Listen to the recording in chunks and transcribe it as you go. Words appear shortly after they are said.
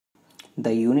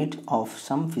The unit of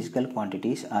some physical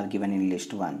quantities are given in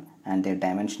list 1 and their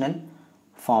dimensional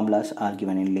formulas are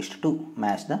given in list 2.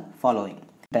 Match the following.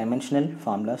 Dimensional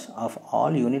formulas of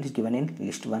all units given in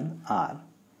list 1 are: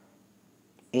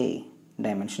 A.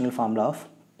 Dimensional formula of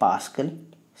Pascal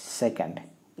second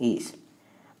is,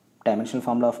 dimensional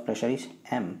formula of pressure is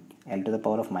M L to the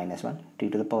power of -1 T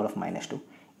to the power of -2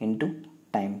 into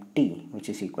time T, which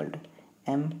is equal to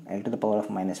M L to the power of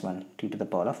 -1 T to the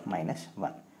power of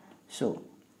 -1. So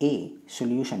A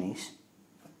solution is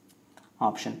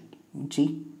option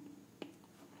G.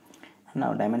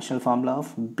 Now dimensional formula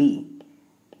of B,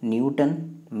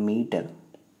 Newton meter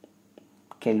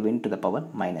Kelvin to the power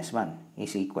 -1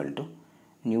 is equal to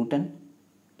Newton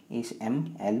is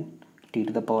M L T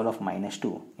to the power of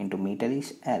 -2 into meter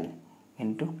is L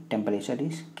into temperature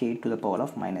is K to the power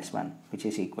of -1, which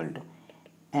is equal to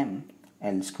M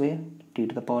L square T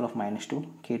to the power of -2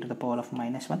 K to the power of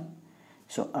 -1.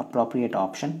 So appropriate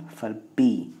option for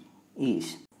B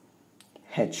is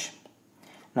H.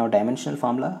 Now dimensional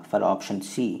formula for option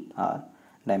C are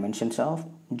dimensions of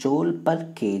joule per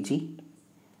kg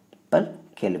per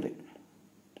Kelvin,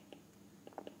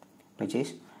 which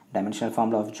is dimensional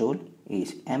formula of joule is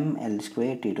ml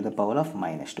square T to the power of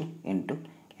 -2 into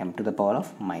m to the power of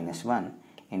 -1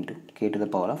 into k to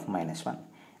the power of -1,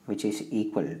 which is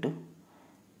equal to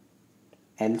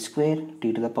L square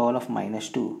T to the power of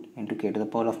 -2 into k to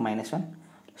the power of -1.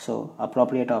 So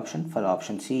appropriate option for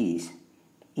option C is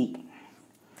E.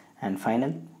 And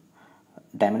final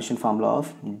dimension formula of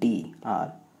D are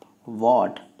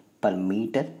watt per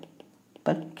meter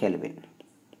per Kelvin.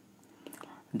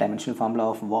 Dimensional formula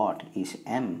of watt is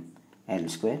M L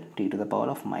square T to the power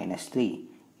of -3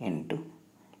 into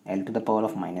L to the power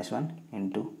of -1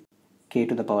 into k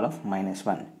to the power of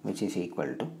 -1, which is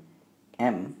equal to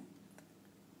M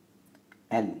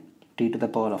L T to the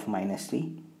power of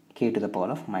 -3 k to the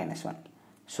power of -1.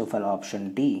 So for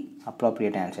option D,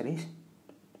 appropriate answer is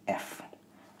F.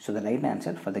 So the right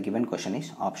answer for the given question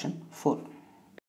is option 4.